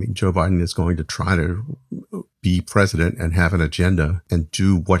else. I mean, Joe Biden is going to try to be president and have an agenda and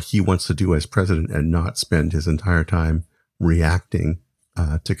do what he wants to do as president and not spend his entire time reacting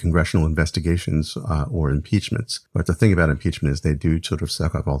to congressional investigations or impeachments. But the thing about impeachment is they do sort of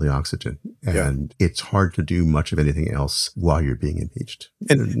suck up all the oxygen. And it's hard to do much of anything else while you're being impeached.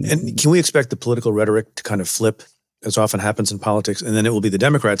 And can we expect the political rhetoric to kind of flip, as often happens in politics, and then it will be the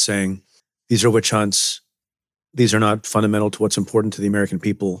Democrats saying, these are witch hunts, these are not fundamental to what's important to the American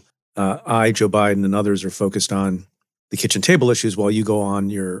people. I, Joe Biden, and others are focused on the kitchen table issues while you go on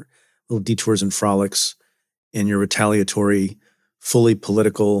your little detours and frolics and your retaliatory, fully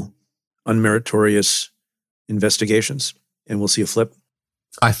political, unmeritorious investigations. And we'll see a flip.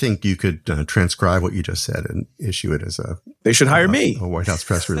 I think you could transcribe what you just said and issue it as they should hire me. A White House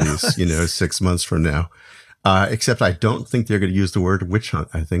press release, 6 months from now. Except I don't think they're going to use the word witch hunt.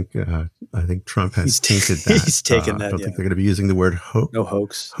 I think Trump has tainted that. He's taken that. I don't think they're going to be using the word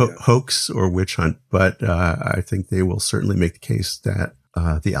hoax, hoax or witch hunt. But I think they will certainly make the case that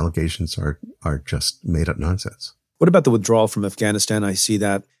the allegations are just made up nonsense. What about the withdrawal from Afghanistan? I see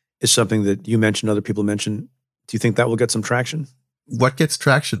that is something that you mentioned, other people mentioned. Do you think that will get some traction? What gets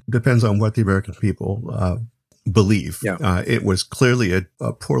traction depends on what the American people believe. Yeah. It was clearly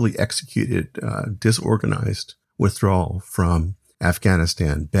a poorly executed, disorganized withdrawal from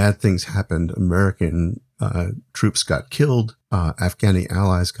Afghanistan. Bad things happened. American troops got killed. Afghani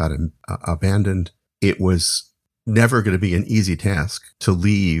allies got abandoned. It was never going to be an easy task to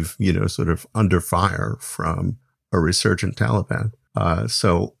leave, sort of under fire from a resurgent Taliban.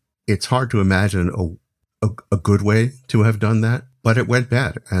 So it's hard to imagine a good way to have done that. But it went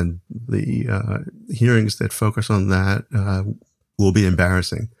bad, and the hearings that focus on that will be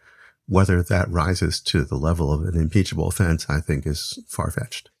embarrassing. Whether that rises to the level of an impeachable offense, I think, is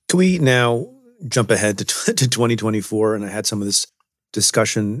far-fetched. Can we now jump ahead to 2024? And I had some of this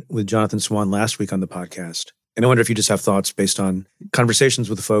discussion with Jonathan Swan last week on the podcast. And I wonder if you just have thoughts based on conversations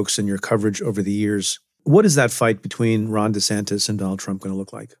with folks and your coverage over the years. What is that fight between Ron DeSantis and Donald Trump going to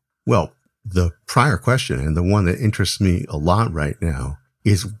look like? Well, the prior question, and the one that interests me a lot right now,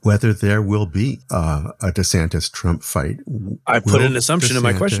 is whether there will be a DeSantis-Trump fight. I put an assumption in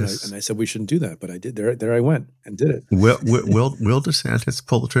my question, and I said we shouldn't do that, but I did. There I went and did it. Will DeSantis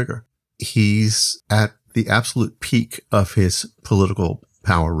pull the trigger? He's at the absolute peak of his political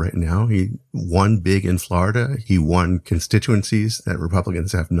power right now. He won big in Florida. He won constituencies that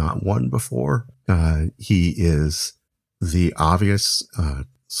Republicans have not won before. He is the obvious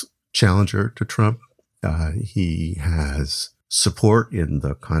challenger to Trump. He has support in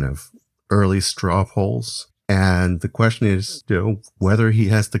the kind of early straw polls. And the question is, whether he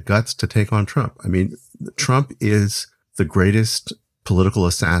has the guts to take on Trump. I mean, Trump is the greatest political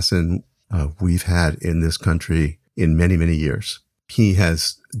assassin we've had in this country in many, many years. He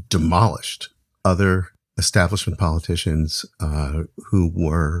has demolished other establishment politicians who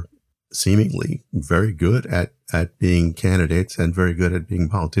were seemingly very good at being candidates and very good at being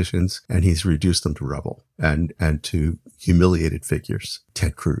politicians, and he's reduced them to rubble and to humiliated figures.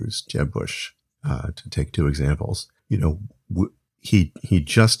 Ted Cruz, Jeb Bush, to take two examples. He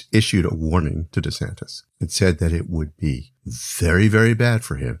just issued a warning to DeSantis. It said that it would be very, very bad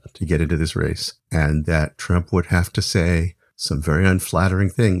for him to get into this race, and that Trump would have to say some very unflattering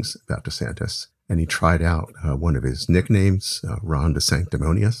things about DeSantis. And he tried out one of his nicknames, Ron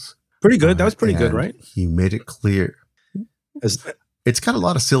DeSanctimonious. Pretty good. That was pretty good, right? He made it clear. It's got a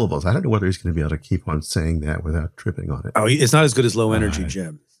lot of syllables. I don't know whether he's going to be able to keep on saying that without tripping on it. Oh, it's not as good as low energy,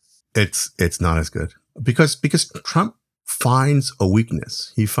 Jeb. It's not as good because Trump finds a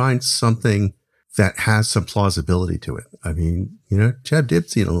weakness. He finds something that has some plausibility to it. I mean, Jeb did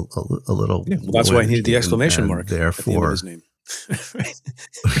see a little. Yeah, well, that's why he needed the exclamation mark. Therefore, at the end of his name.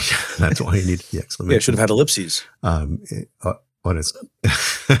 That's why he needed the exclamation. Yeah, should have had ellipses. What is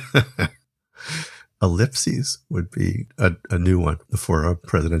ellipses would be a new one for a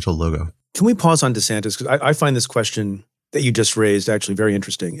presidential logo. Can we pause on DeSantis? Because I find this question that you just raised actually very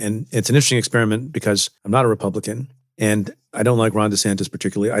interesting. And it's an interesting experiment because I'm not a Republican and I don't like Ron DeSantis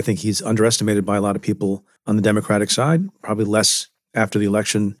particularly. I think he's underestimated by a lot of people on the Democratic side, probably less after the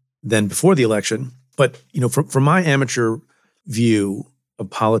election than before the election. But, from my amateur view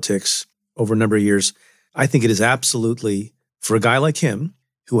of politics over a number of years, I think it is absolutely, for a guy like him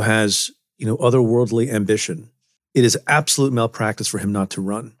who has, otherworldly ambition, it is absolute malpractice for him not to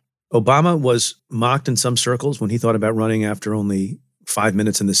run. Obama was mocked in some circles when he thought about running after only 5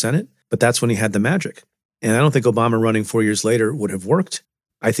 minutes in the Senate, but that's when he had the magic. And I don't think Obama running 4 years later would have worked.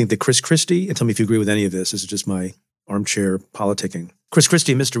 I think that Chris Christie, and tell me if you agree with any of this is just my armchair politicking. Chris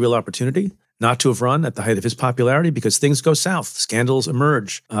Christie missed a real opportunity not to have run at the height of his popularity because things go south, scandals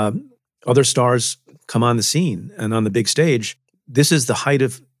emerge, other stars come on the scene and on the big stage. This is the height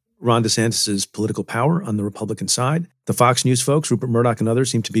of Ron DeSantis' political power on the Republican side. The Fox News folks, Rupert Murdoch and others,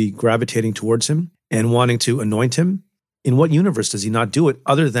 seem to be gravitating towards him and wanting to anoint him. In what universe does he not do it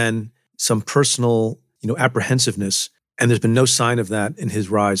other than some personal, apprehensiveness? And there's been no sign of that in his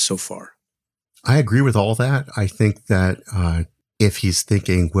rise so far. I agree with all that. I think that if he's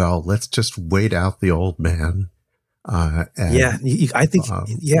thinking, well, let's just wait out the old man I think,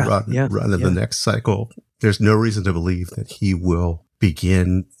 run in the next cycle. There's no reason to believe that he will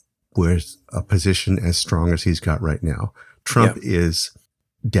begin with a position as strong as he's got right now. Trump is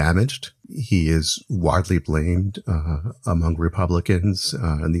damaged. He is widely blamed among Republicans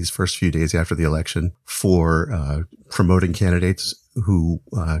in these first few days after the election for promoting candidates who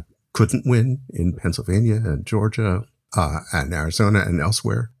couldn't win in Pennsylvania and Georgia and Arizona and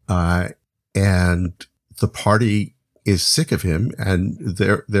elsewhere. And the party is sick of him. And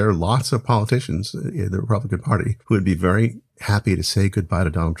there are lots of politicians in the Republican Party who would be very happy to say goodbye to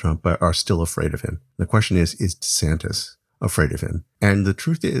Donald Trump, but are still afraid of him. The question is DeSantis afraid of him? And the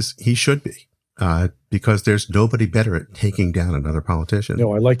truth is he should be, because there's nobody better at taking down another politician.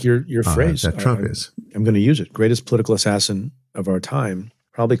 No, I like your phrase. That Trump is. I'm going to use it. Greatest political assassin of our time.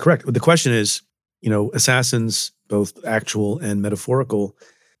 Probably correct. But the question is, assassins, both actual and metaphorical,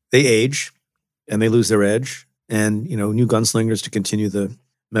 they age and they lose their edge. And, new gunslingers, to continue the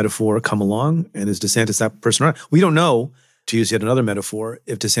metaphor, come along. And is DeSantis that person? We don't know, to use yet another metaphor,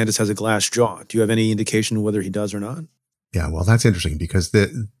 if DeSantis has a glass jaw. Do you have any indication whether he does or not? Yeah, well, that's interesting because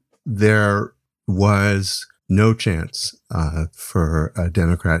there was no chance for a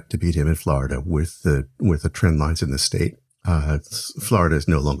Democrat to beat him in Florida with the trend lines in the state. Florida is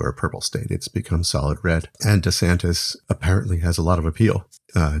no longer a purple state. It's become solid red. And DeSantis apparently has a lot of appeal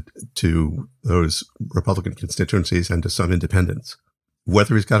to those Republican constituencies and to some independents.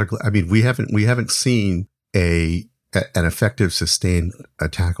 Whether he's got we haven't seen an effective sustained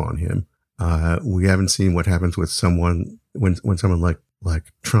attack on him. We haven't seen what happens with someone when someone like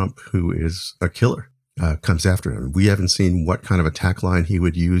Trump, who is a killer, comes after him. We haven't seen what kind of attack line he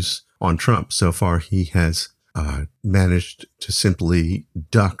would use on Trump. So far, he has managed to simply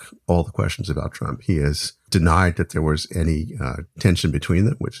duck all the questions about Trump. He has denied that there was any tension between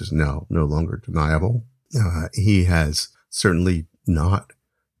them, which is now no longer deniable. He has certainly not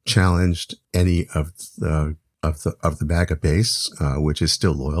challenged any of the MAGA base, which is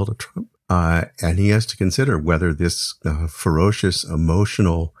still loyal to Trump. And he has to consider whether this ferocious,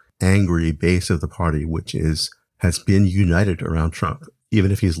 emotional, angry base of the party, which has been united around Trump, even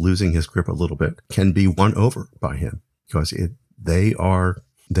if he's losing his grip a little bit, can be won over by him, because they are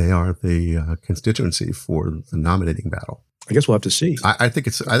the constituency for the nominating battle. I guess we'll have to see. I think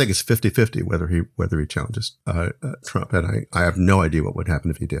it's 50-50 whether he challenges Trump, and I have no idea what would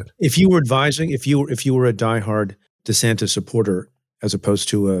happen if he did. If you were advising, if you were a diehard DeSantis supporter as opposed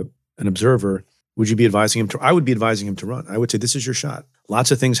to an observer, would you be advising him to? I would be advising him to run. I would say this is your shot.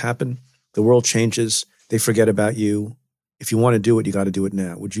 Lots of things happen. The world changes. They forget about you. If you want to do it, you got to do it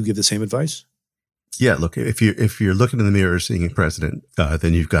now. Would you give the same advice? Yeah, look, if you're looking in the mirror seeing a president,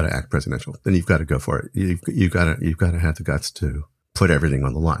 then you've got to act presidential. Then you've got to go for it. You've got to have the guts to put everything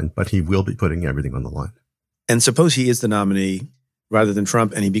on the line. But he will be putting everything on the line. And suppose he is the nominee rather than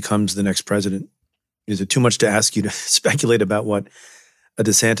Trump, and he becomes the next president. Is it too much to ask you to speculate about what a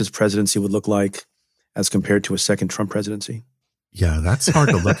DeSantis presidency would look like as compared to a second Trump presidency? Yeah, that's hard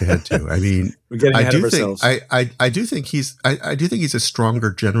to look ahead to. I mean, we're getting ahead of ourselves. I do think he's a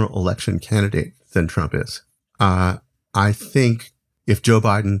stronger general election candidate than Trump is. I think if Joe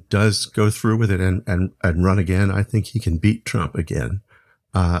Biden does go through with it and run again, I think he can beat Trump again.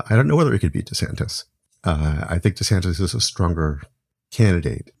 I don't know whether he could beat DeSantis. I think DeSantis is a stronger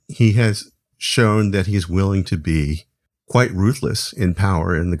candidate. He has shown that he's willing to be quite ruthless in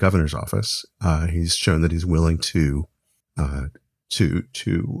power in the governor's office. He's shown that he's willing to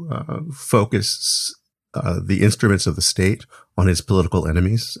focus the instruments of the state on his political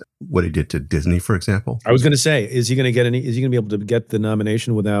enemies. What he did to Disney, for example. I was going to say, is he going to be able to get the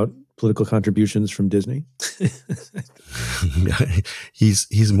nomination without political contributions from Disney?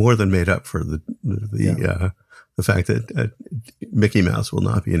 He's more than made up for the fact that Mickey Mouse will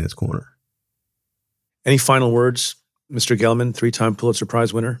not be in his corner. Any final words, Mr. Gellman, 3-time Pulitzer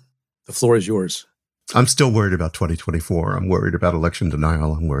Prize winner? The floor is yours. I'm still worried about 2024. I'm worried about election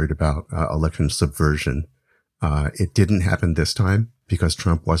denial. I'm worried about election subversion. It didn't happen this time because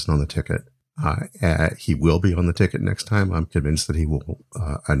Trump wasn't on the ticket. He will be on the ticket next time. I'm convinced that he will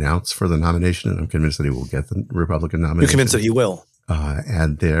announce for the nomination, and I'm convinced that he will get the Republican nomination. You're convinced that he will? I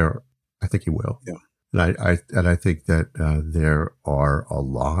think he will. Yeah. And I think that there are a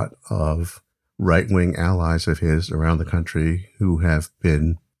lot of right-wing allies of his around the country who have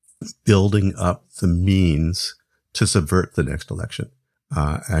been building up the means to subvert the next election.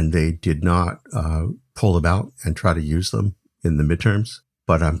 And they did not pull them out and try to use them in the midterms,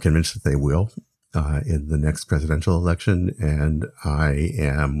 but I'm convinced that they will in the next presidential election. And I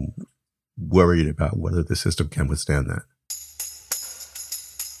am worried about whether the system can withstand that.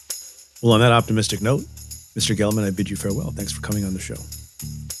 Well, on that optimistic note, Mr. Gellman, I bid you farewell. Thanks for coming on the show.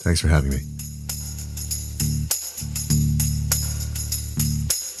 Thanks for having me.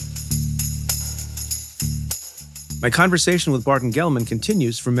 My conversation with Barton Gellman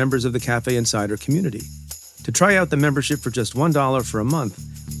continues for members of the Cafe Insider community. To try out the membership for just $1 for a month,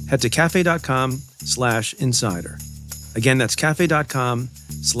 head to cafe.com/insider. Again, that's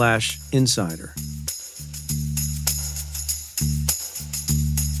cafe.com/insider.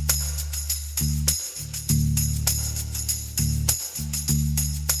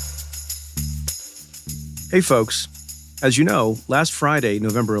 Hey folks, as you know, last Friday,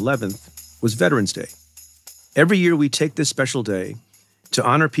 November 11th, was Veterans Day. Every year we take this special day to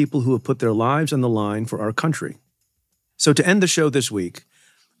honor people who have put their lives on the line for our country. So to end the show this week,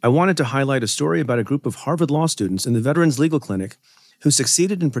 I wanted to highlight a story about a group of Harvard Law students in the Veterans Legal Clinic who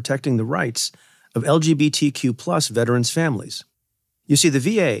succeeded in protecting the rights of LGBTQ+ veterans' families. You see, the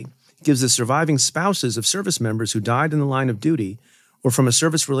VA gives the surviving spouses of service members who died in the line of duty or from a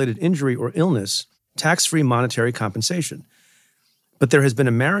service-related injury or illness tax-free monetary compensation. But there has been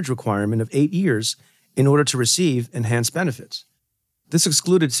a marriage requirement of 8 years in order to receive enhanced benefits. This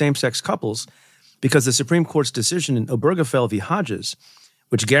excluded same-sex couples because the Supreme Court's decision in Obergefell v. Hodges,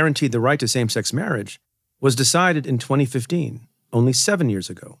 which guaranteed the right to same-sex marriage, was decided in 2015, only 7 years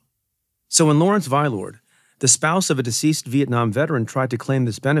ago. So when Lawrence Vylord, the spouse of a deceased Vietnam veteran, tried to claim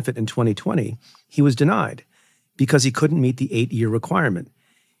this benefit in 2020, he was denied because he couldn't meet the 8-year requirement,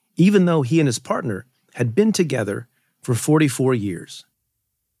 even though he and his partner had been together for 44 years.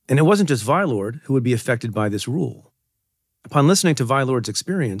 And it wasn't just Vylord who would be affected by this rule. Upon listening to Vylord's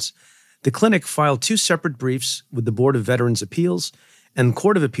experience, the clinic filed 2 separate briefs with the Board of Veterans' Appeals and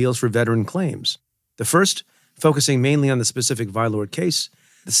Court of Appeals for Veteran Claims, the first focusing mainly on the specific Vylord case,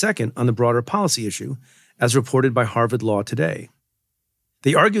 the second on the broader policy issue, as reported by Harvard Law Today.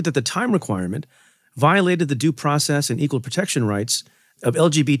 They argued that the time requirement violated the due process and equal protection rights of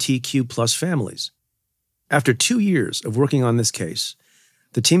LGBTQ+ families. After 2 years of working on this case,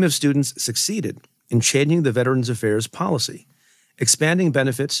 the team of students succeeded in changing the Veterans Affairs policy, expanding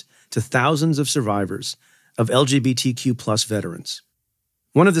benefits to thousands of survivors of LGBTQ+ veterans.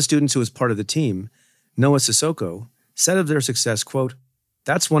 One of the students who was part of the team, Noah Sissoko, said of their success, quote,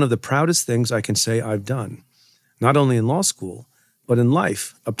 "That's one of the proudest things I can say I've done, not only in law school, but in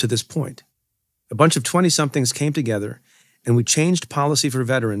life up to this point. A bunch of 20-somethings came together, and we changed policy for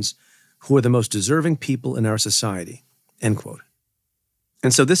veterans who are the most deserving people in our society," end quote.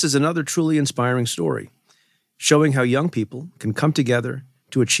 And so this is another truly inspiring story, showing how young people can come together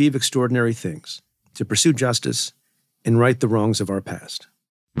to achieve extraordinary things, to pursue justice and right the wrongs of our past.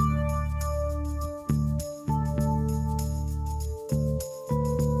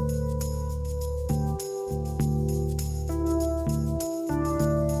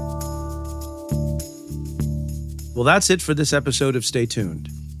 Well, that's it for this episode of Stay Tuned.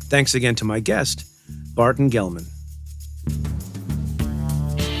 Thanks again to my guest, Barton Gellman.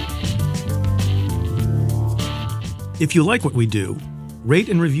 If you like what we do, rate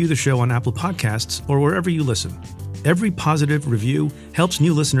and review the show on Apple Podcasts or wherever you listen. Every positive review helps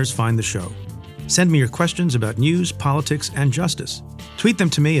new listeners find the show. Send me your questions about news, politics, and justice. Tweet them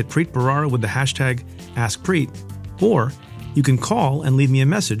to me at Preet Bharara with the hashtag AskPreet, or you can call and leave me a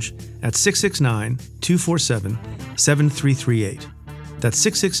message at 669-247-7338. That's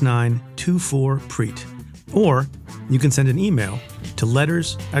 669-24-PREET. Or you can send an email to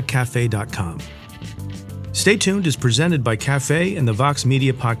letters@cafe.com. Stay Tuned is presented by Cafe and the Vox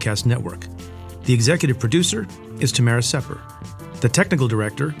Media Podcast Network. The executive producer is Tamara Sepper. The technical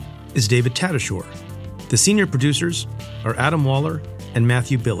director is David Tatasciore. The senior producers are Adam Waller and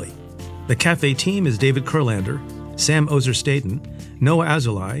Matthew Billy. The Cafe team is David Kurlander, Sam Ozer-Staten, Noah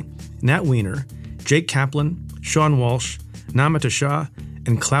Azulai, Nat Weiner, Jake Kaplan, Sean Walsh, Namita Shah,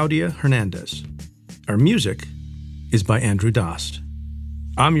 and Claudia Hernandez. Our music is by Andrew Dost.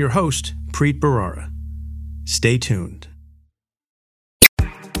 I'm your host, Preet Bharara. Stay tuned.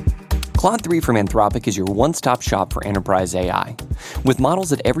 Claude 3 from Anthropic is your one-stop shop for enterprise AI. With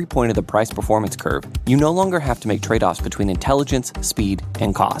models at every point of the price-performance curve, you no longer have to make trade-offs between intelligence, speed,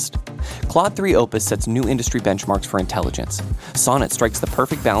 and cost. Claude 3 Opus sets new industry benchmarks for intelligence. Sonnet strikes the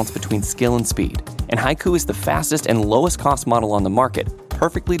perfect balance between skill and speed. And Haiku is the fastest and lowest-cost model on the market,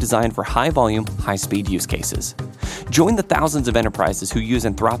 perfectly designed for high-volume, high-speed use cases. Join the thousands of enterprises who use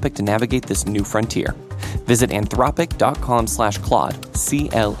Anthropic to navigate this new frontier. Visit anthropic.com/Claude,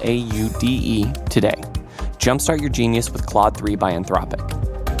 CLAUDE, today. Jumpstart your genius with Claude 3 by Anthropic.